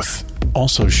same oath.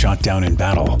 Also shot down in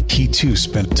battle, he too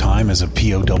spent time as a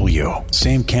POW,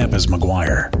 same camp as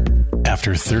McGuire.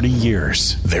 After 30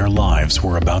 years, their lives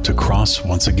were about to cross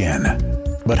once again.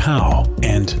 But how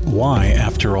and why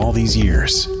after all these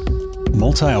years?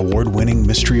 Multi-award-winning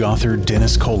mystery author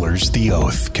Dennis Kohler's The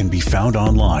Oath can be found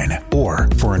online or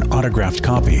for an autographed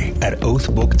copy at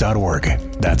oathbook.org.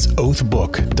 That's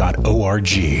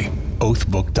oathbook.org.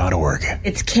 oathbook.org.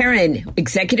 It's Karen,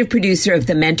 executive producer of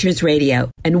The Mentors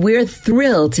Radio, and we're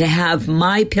thrilled to have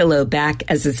MyPillow back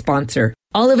as a sponsor.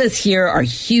 All of us here are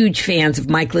huge fans of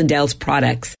Mike Lindell's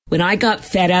products. When I got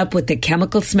fed up with the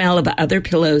chemical smell of other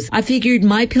pillows, I figured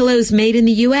MyPillow's made in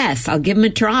the U.S. I'll give them a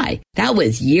try. That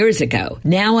was years ago.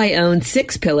 Now I own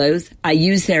 6 pillows. I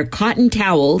use their cotton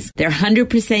towels, their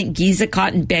 100% Giza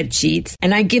cotton bed sheets,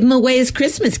 and I give them away as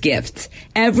Christmas gifts.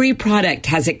 Every product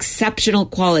has exceptional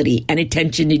quality and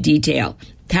attention to detail.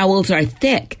 Towels are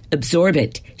thick,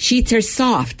 absorbent. Sheets are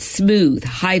soft, smooth,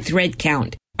 high thread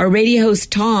count. Our radio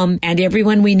host Tom and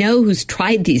everyone we know who's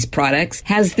tried these products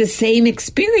has the same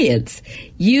experience.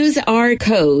 Use our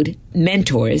code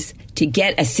MENTORS to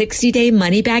get a 60-day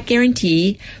money-back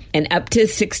guarantee and up to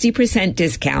 60%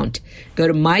 discount. Go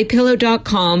to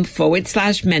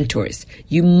mypillow.com/mentors.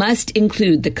 You must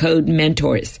include the code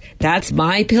MENTORS. That's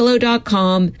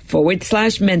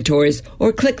mypillow.com/mentors,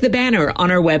 or click the banner on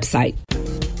our website.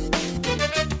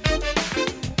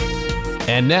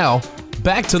 And now,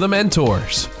 back to The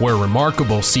Mentors, where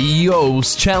remarkable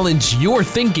CEOs challenge your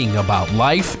thinking about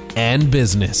life and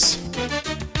business.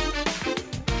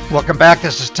 Welcome back.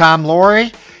 This is Tom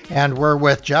Laurie, and we're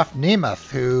with Jeff Nemeth,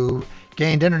 who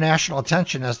gained international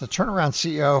attention as the turnaround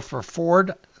CEO for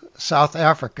Ford South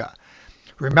Africa.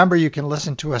 Remember, you can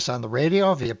listen to us on the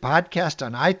radio, via podcast,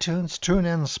 on iTunes,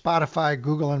 TuneIn, Spotify,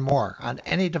 Google, and more on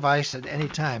any device at any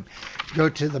time. Go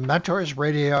to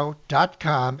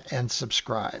thementorsradio.com and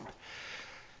subscribe.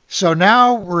 So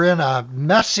now we're in a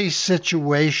messy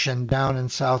situation down in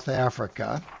South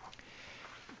Africa,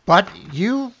 but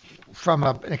you, from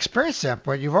an experience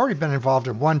standpoint, you've already been involved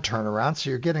in one turnaround, so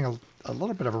you're getting a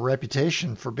little bit of a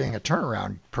reputation for being a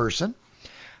turnaround person.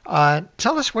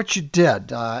 Tell us what you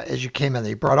did as you came in.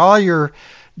 You brought all your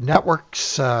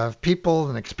networks of people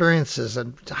and experiences,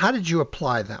 and how did you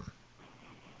apply them?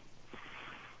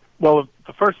 Well,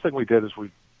 the first thing we did is we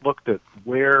looked at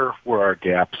where were our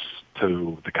gaps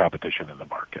to the competition in the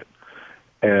market.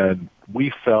 And we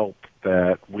felt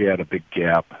that we had a big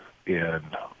gap in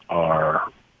our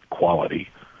quality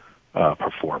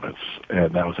performance.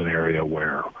 And that was an area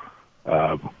where,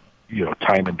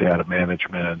 time and data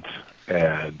management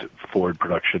and forward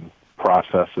production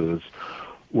processes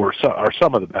are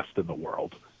some of the best in the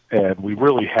world. And we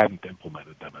really hadn't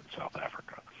implemented them in South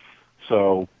Africa.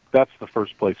 So that's the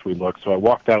first place we looked. So I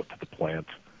walked out to the plant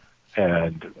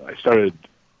and I started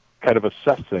kind of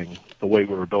assessing the way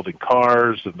we were building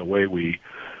cars and the way we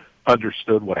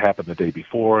understood what happened the day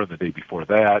before and the day before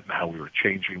that, and how we were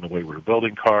changing the way we were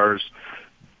building cars,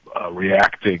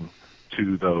 reacting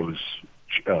to those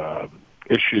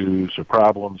issues or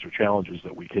problems or challenges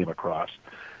that we came across.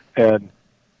 And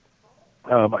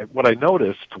what I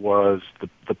noticed was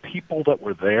the people that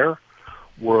were there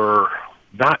were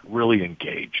not really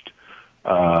engaged.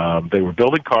 They were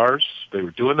building cars, they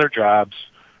were doing their jobs,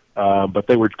 but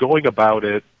they were going about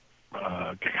it,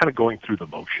 kind of going through the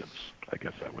motions, I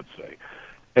guess I would say.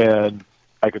 And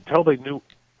I could tell they knew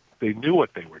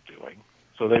what they were doing.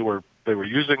 So they were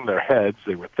using their heads,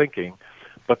 they were thinking,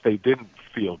 but they didn't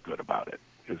feel good about it.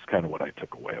 Is kind of what I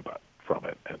took away from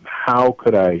it. And how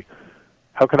could I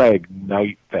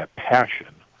ignite that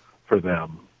passion for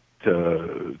them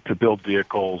to build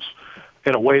vehicles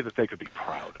in a way that they could be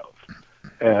proud of?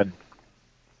 And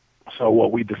so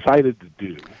what we decided to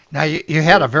do... Now, you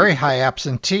had a very high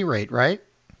absentee rate, right?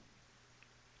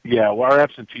 Yeah, well, our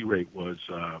absentee rate was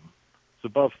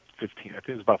above 15. I think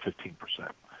it was about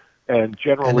 15%. And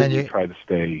generally, we try to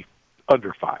stay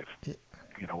under 5,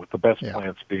 with the best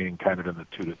plants being kind of in the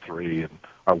 2 to 3, and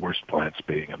our worst plants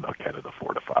being in the kind of the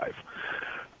 4 to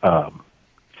 5.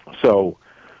 So,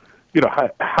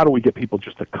 how do we get people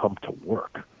just to come to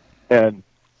work? And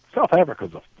South Africa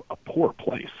is a poor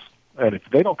place. And if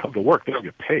they don't come to work, they don't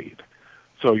get paid.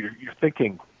 So you're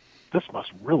thinking, this must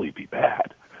really be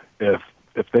bad if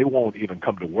they won't even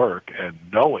come to work, and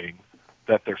knowing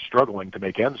that they're struggling to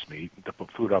make ends meet and to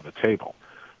put food on the table.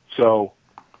 So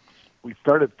we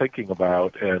started thinking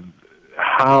about and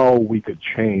how we could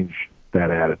change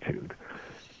that attitude.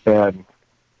 And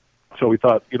so we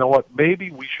thought, you know what,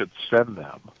 maybe we should send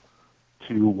them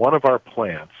to one of our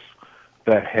plants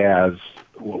that has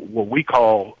what we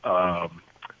call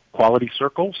quality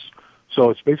circles. So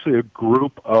it's basically a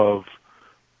group of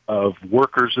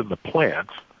workers in the plant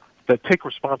that take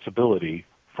responsibility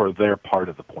for their part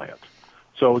of the plant.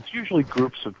 So it's usually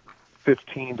groups of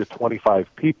 15 to 25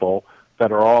 people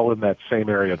that are all in that same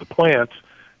area of the plant,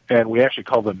 and we actually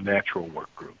call them natural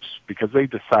work groups because they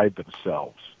decide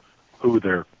themselves who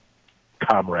their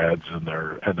comrades and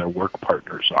their work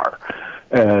partners are.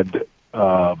 And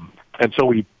so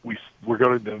we're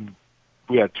going to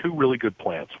we had two really good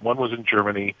plants. One was in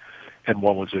Germany and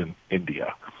one was in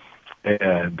India.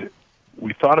 And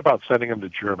we thought about sending them to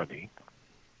Germany.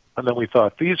 And then we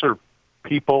thought, these are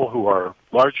people who are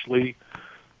largely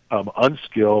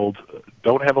unskilled,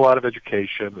 don't have a lot of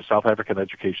education. The South African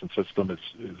education system is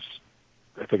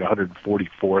I think,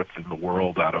 144th in the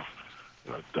world out of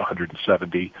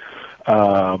 170.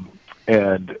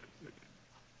 And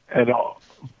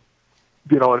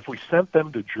if we sent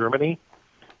them to Germany,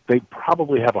 they'd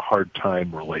probably have a hard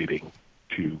time relating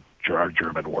to our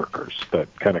German workers that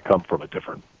kind of come from a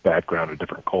different background, a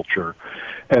different culture.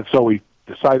 And so we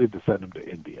decided to send them to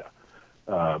India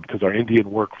because our Indian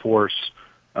workforce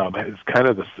is kind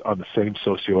of on the same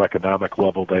socioeconomic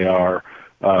level they are,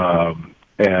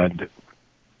 and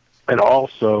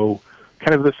also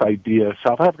kind of this idea,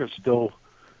 South Africa still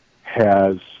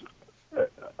has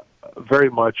very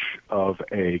much of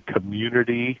a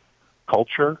community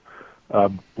culture.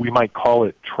 We might call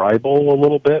it tribal a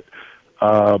little bit,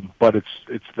 but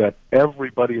it's that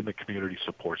everybody in the community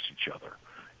supports each other.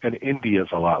 And India is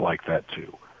a lot like that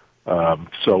too.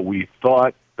 So we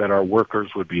thought that our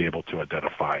workers would be able to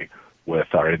identify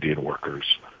with our Indian workers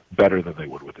better than they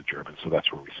would with the Germans. So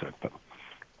that's where we sent them.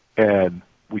 And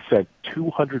we sent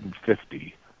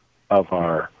 250 of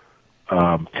our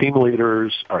team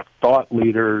leaders, our thought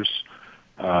leaders,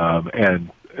 and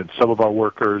some of our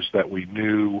workers that we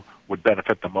knew would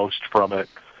benefit the most from it.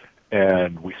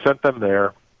 And we sent them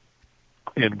there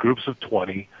in groups of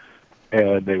 20,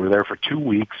 and they were there for 2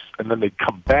 weeks, and then they'd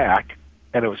come back,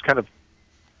 and it was kind of,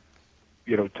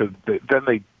 then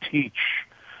they teach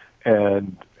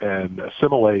and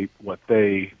assimilate what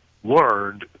they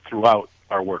learned throughout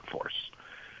our workforce.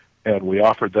 And we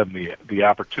offered them the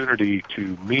opportunity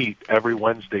to meet every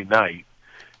Wednesday night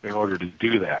in order to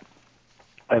do that.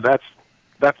 And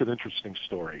that's an interesting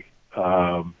story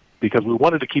because we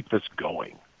wanted to keep this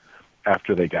going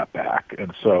after they got back.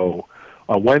 And so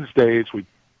on Wednesdays, we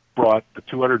brought the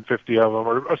 250 of them,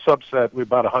 or a subset,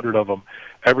 about 100 of them,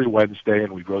 every Wednesday,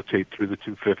 and we'd rotate through the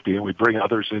 250, and we'd bring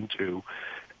others in too.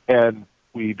 And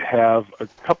we'd have a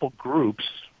couple groups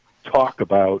talk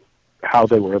about how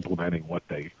they were implementing what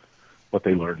they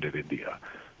learned in India.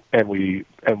 And we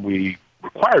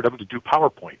required them to do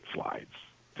PowerPoint slides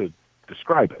to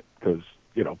describe it, because,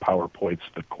 PowerPoint's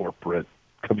the corporate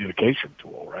communication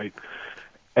tool, right?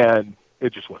 And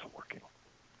it just wasn't working.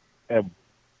 And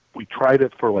we tried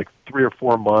it for like 3 or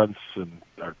 4 months, and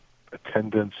our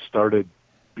attendance started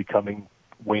becoming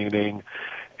waning.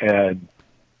 And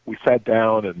we sat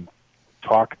down and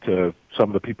talked to some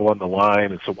of the people on the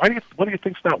line and said, what do you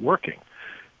think's not working?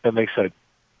 And they said,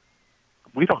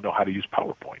 we don't know how to use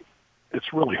PowerPoint.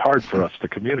 It's really hard for us to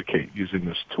communicate using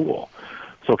this tool.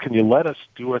 So can you let us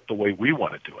do it the way we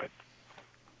want to do it?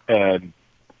 And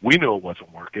we knew it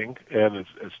wasn't working, and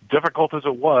as difficult as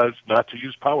it was not to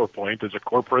use PowerPoint as a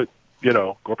corporate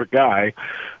guy,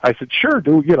 I said, sure,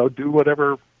 do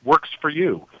whatever works for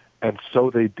you. And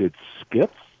so they did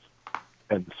skits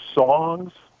and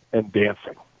songs and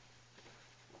dancing.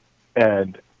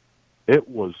 And it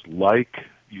was like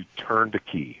you turned a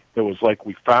key. It was like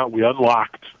we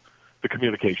unlocked the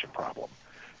communication problem.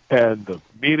 And the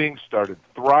meetings started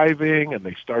thriving, and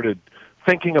they started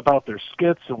thinking about their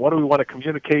skits and what do we want to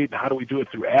communicate and how do we do it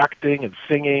through acting and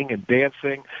singing and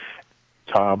dancing.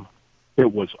 Tom,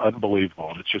 it was unbelievable.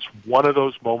 And it's just one of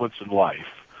those moments in life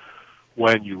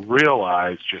when you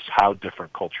realize just how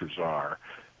different cultures are.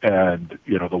 And,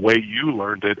 the way you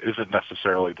learned it isn't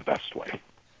necessarily the best way.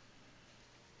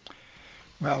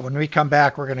 Well, when we come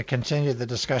back, we're going to continue the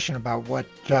discussion about what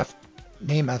Jeff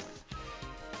Nemeth,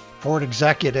 Ford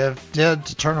executive, did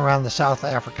to turn around the South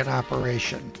African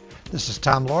operation. This is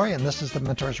Tom Laurie, and this is the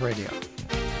Mentors Radio.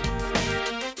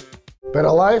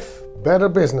 Better life, better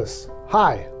business.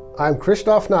 Hi, I'm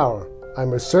Christoph Nauer.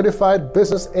 I'm a certified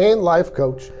business and life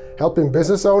coach, helping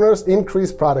business owners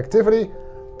increase productivity,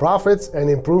 profits, and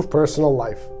improve personal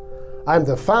life. I'm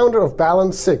the founder of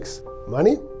Balance 6,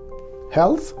 money,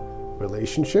 health,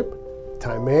 relationship,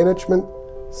 time management,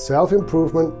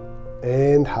 self-improvement,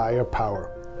 and higher power.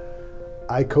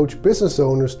 I coach business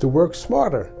owners to work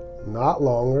smarter, not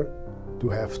longer, to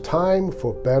have time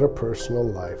for better personal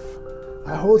life.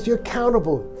 I hold you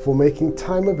accountable for making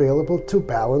time available to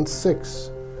Balance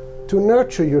 6, to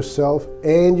nurture yourself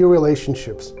and your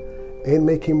relationships, and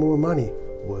making more money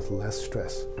with less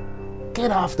stress.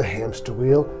 Get off the hamster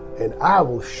wheel, and I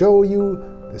will show you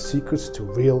the secrets to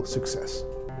real success.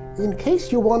 In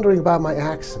case you're wondering about my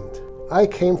accent, I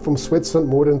came from Switzerland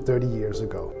more than 30 years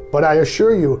ago. But I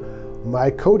assure you, my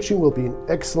coaching will be in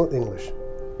excellent English.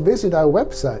 Visit our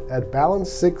website at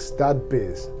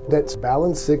balance6.biz. That's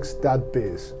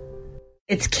balance6.biz.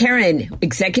 It's Karen,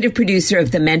 executive producer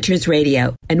of The Mentors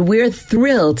Radio, and we're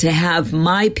thrilled to have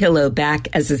MyPillow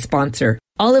back as a sponsor.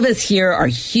 All of us here are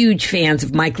huge fans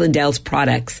of Mike Lindell's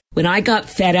products. When I got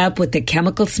fed up with the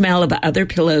chemical smell of other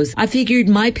pillows, I figured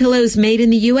MyPillow's made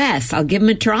in the U.S. I'll give them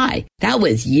a try. That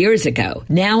was years ago.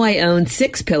 Now I own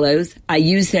 6 pillows. I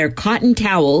use their cotton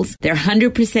towels, their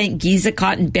 100% Giza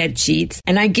cotton bed sheets,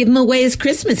 and I give them away as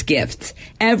Christmas gifts.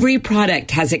 Every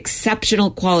product has exceptional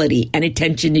quality and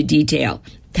attention to detail.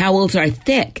 Towels are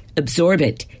thick,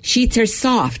 absorbent. Sheets are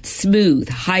soft, smooth,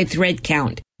 high thread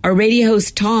count. Our radio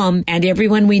host Tom and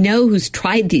everyone we know who's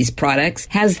tried these products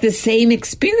has the same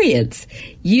experience.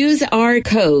 Use our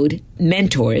code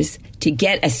MENTORS to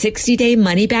get a 60-day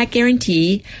money-back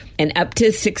guarantee and up to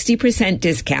 60%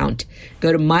 discount.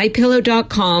 Go to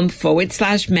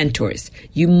mypillow.com/mentors.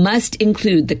 You must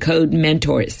include the code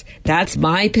MENTORS. That's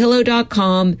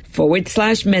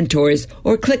mypillow.com/mentors,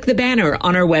 or click the banner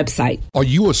on our website. Are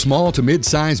you a small to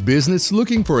mid-sized business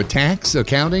looking for a tax,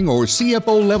 accounting, or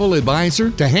CFO level advisor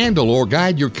to handle or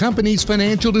guide your company's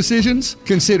financial decisions?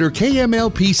 Consider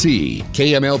KMLPC.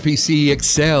 KMLPC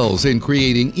excels in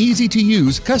creating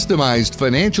easy-to-use, customized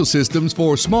financial systems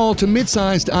for small to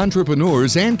mid-sized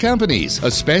entrepreneurs and companies,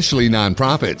 especially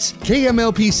nonprofits.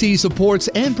 KMLPC supports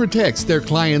and protects their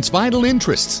clients' vital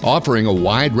interests, offering a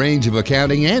wide range of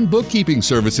accounting and bookkeeping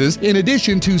services in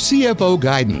addition to CFO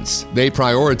guidance. They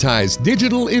prioritize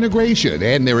digital integration,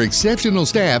 and their exceptional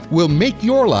staff will make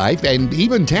your life and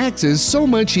even taxes so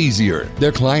much easier.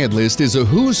 Their client list is a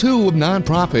who's who of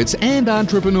nonprofits and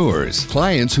entrepreneurs,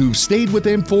 clients who've stayed with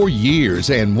them for years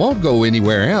and won't go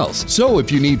anywhere else. So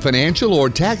if you need financial or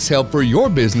tax help for your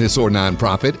business or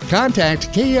nonprofit,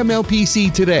 contact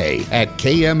KMLPC today at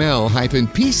kml-pc.com.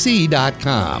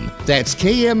 That's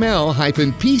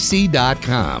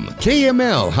kml-pc.com.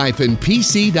 kml-pc.com,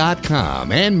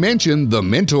 and mention The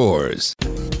Mentors.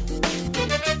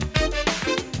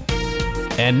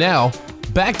 And now,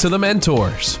 back to The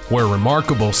Mentors, where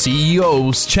remarkable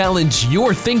CEOs challenge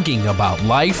your thinking about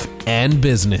life and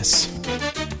business.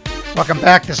 Welcome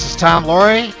back. This is Tom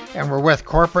Laurie, and we're with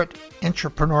corporate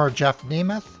entrepreneur Jeff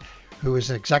Nemeth, who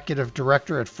is executive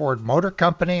director at Ford Motor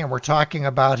Company, and we're talking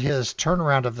about his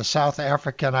turnaround of the South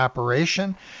African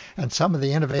operation and some of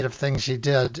the innovative things he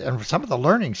did and some of the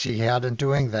learnings he had in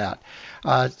doing that.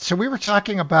 So we were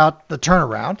talking about the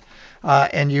turnaround,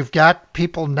 and you've got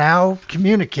people now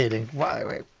communicating.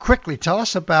 Quickly, tell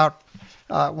us about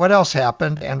what else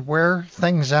happened and where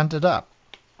things ended up.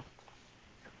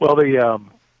 Well, the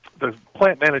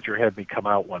plant manager had me come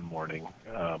out one morning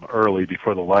early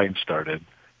before the line started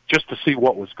just to see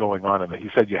what was going on. And he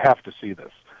said, "You have to see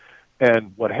this."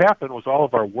 And what happened was all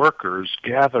of our workers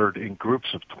gathered in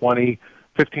groups of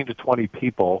 15 to 20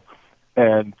 people,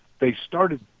 and they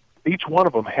started, each one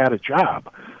of them had a job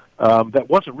that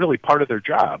wasn't really part of their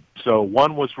job. So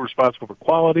one was responsible for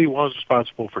quality, one was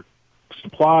responsible for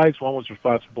supplies, one was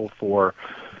responsible for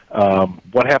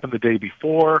what happened the day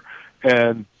before,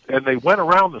 and they went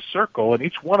around the circle, and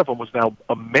each one of them was now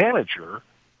a manager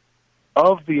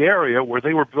of the area where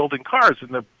they were building cars.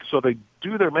 And so they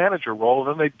do their manager role, and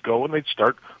then they'd go and they'd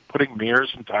start putting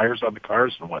mirrors and tires on the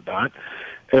cars and whatnot.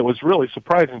 And it was really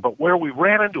surprising. But where we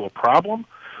ran into a problem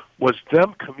was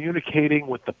them communicating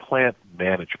with the plant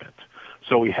management.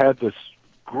 So we had this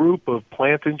group of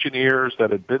plant engineers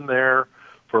that had been there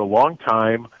for a long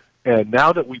time, and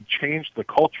now that we'd changed the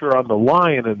culture on the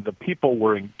line and the people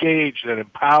were engaged and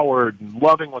empowered and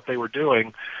loving what they were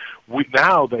doing,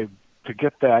 to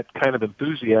get that kind of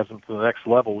enthusiasm to the next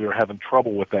level, we were having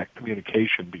trouble with that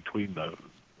communication between the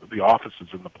offices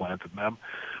in the plant and them.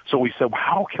 So we said, well,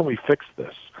 how can we fix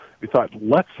this? We thought,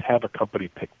 let's have a company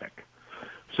picnic.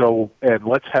 And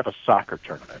let's have a soccer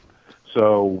tournament.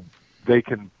 So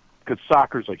because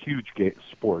soccer's a huge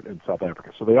sport in South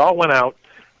Africa. So they all went out.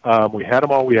 We had them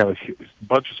all. We had a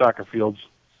bunch of soccer fields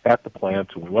at the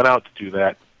plant, and we went out to do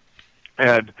that.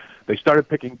 And they started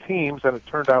picking teams, and it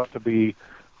turned out to be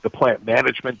the plant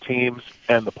management teams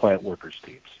and the plant workers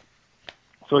teams.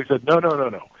 So he said, no.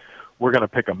 We're going to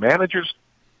pick a manager's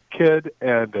kid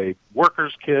and a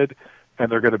worker's kid,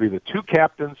 and they're going to be the two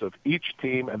captains of each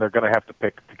team, and they're going to have to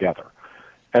pick together.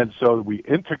 And so we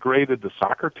integrated the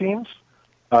soccer teams,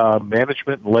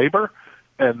 management and labor,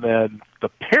 and then the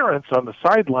parents on the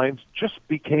sidelines just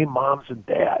became moms and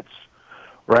dads,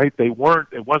 right? It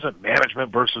wasn't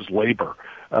management versus labor.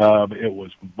 It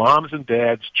was moms and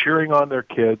dads cheering on their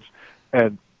kids,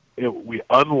 and we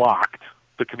unlocked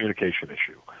the communication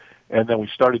issue. And then we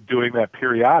started doing that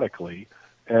periodically,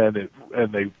 and it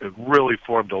really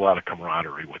formed a lot of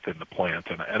camaraderie within the plant.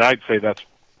 And I'd say that's,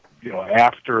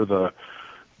 after the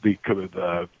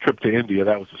the trip to India,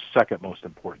 that was the second most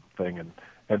important thing.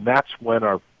 And that's when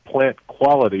our plant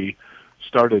quality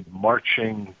started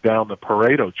marching down the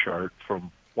Pareto chart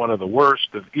from one of the worst.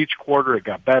 And each quarter it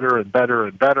got better and better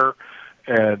and better.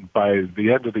 And by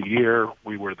the end of the year,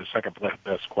 we were the second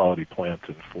best quality plant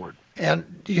in Ford.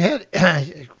 And you had,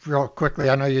 real quickly,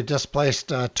 I know you displaced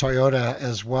Toyota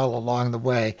as well along the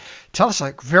way. Tell us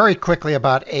very quickly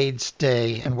about AIDS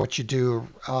Day and what you do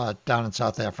down in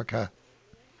South Africa.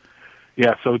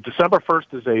 Yeah, so December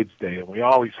 1st is AIDS Day, and we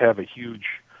always have a huge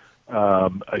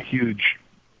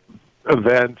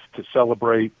event to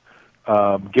celebrate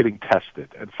getting tested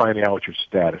and finding out what your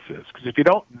status is. Because if you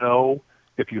don't know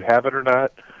if you have it or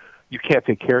not, you can't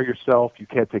take care of yourself, you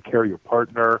can't take care of your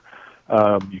partner,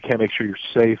 you can't make sure you're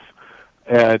safe.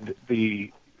 And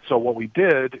so what we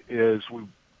did is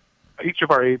each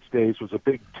of our AIDS days was a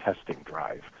big testing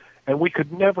drive, and we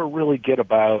could never really get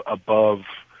above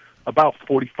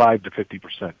 45 to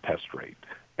 50% test rate.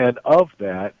 And of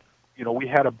that, we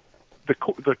had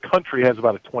the country has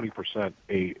about a 20%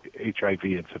 HIV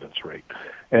incidence rate,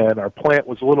 and our plant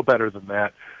was a little better than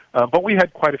that. But we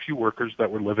had quite a few workers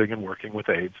that were living and working with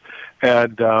AIDS,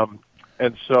 and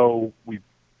so we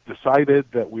decided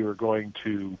that we were going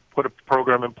to put a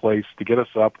program in place to get us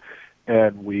up,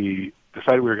 and we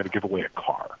decided we were going to give away a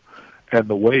car. And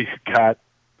the way you got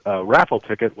a raffle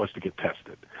ticket was to get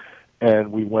tested,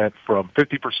 and we went from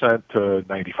 50% to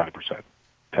 95%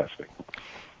 testing,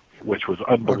 which was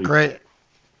unbelievable. Well, great.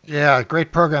 Yeah,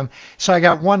 great program. So I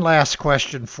got one last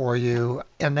question for you,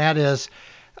 and that is,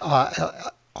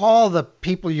 all the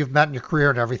people you've met in your career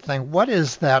and everything, what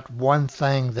is that one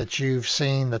thing that you've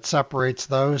seen that separates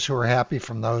those who are happy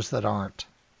from those that aren't?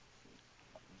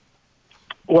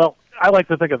 Well, I like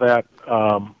to think of that.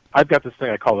 I've got this thing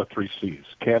I call the 3 C's: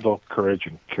 candle, courage,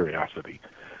 and curiosity.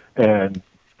 And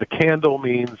the candle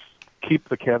means keep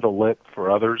the candle lit for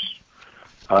others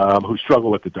who struggle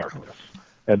with the darkness.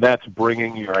 And that's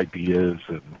bringing your ideas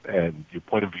and your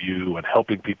point of view and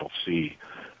helping people see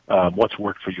what's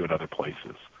worked for you in other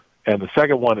places. And the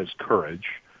second one is courage,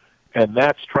 and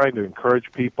that's trying to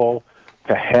encourage people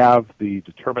to have the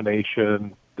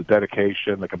determination, the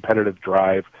dedication, the competitive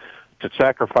drive to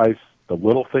sacrifice the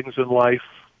little things in life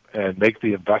and make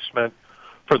the investment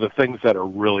for the things that are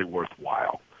really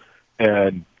worthwhile.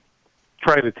 And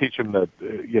trying to teach them that,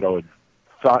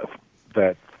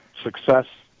 that success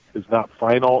is not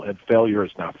final and failure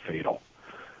is not fatal.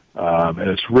 And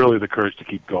it's really the courage to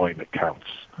keep going that counts.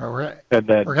 All right. And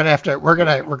then we're going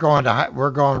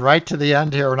right to the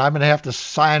end here, and I'm going to have to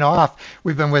sign off.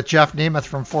 We've been with Jeff Nemeth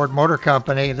from Ford Motor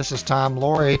Company. This is Tom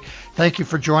Laurie. Thank you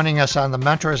for joining us on The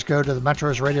Mentors. Go to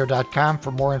thementorsradio.com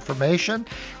for more information.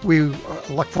 We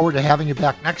look forward to having you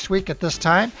back next week at this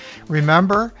time.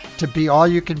 Remember to be all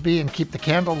you can be and keep the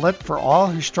candle lit for all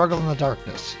who struggle in the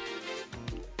darkness.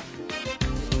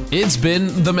 It's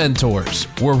been The Mentors,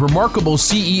 where remarkable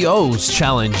CEOs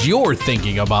challenge your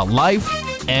thinking about life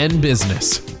and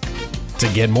business.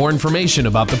 To get more information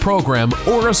about the program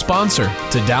or a sponsor,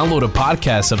 to download a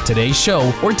podcast of today's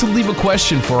show, or to leave a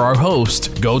question for our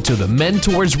host, go to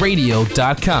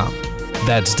thementorsradio.com.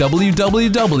 That's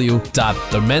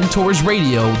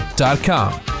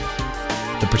www.thementorsradio.com.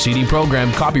 The preceding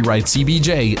program copyright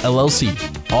CBJ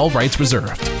LLC. All rights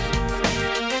reserved.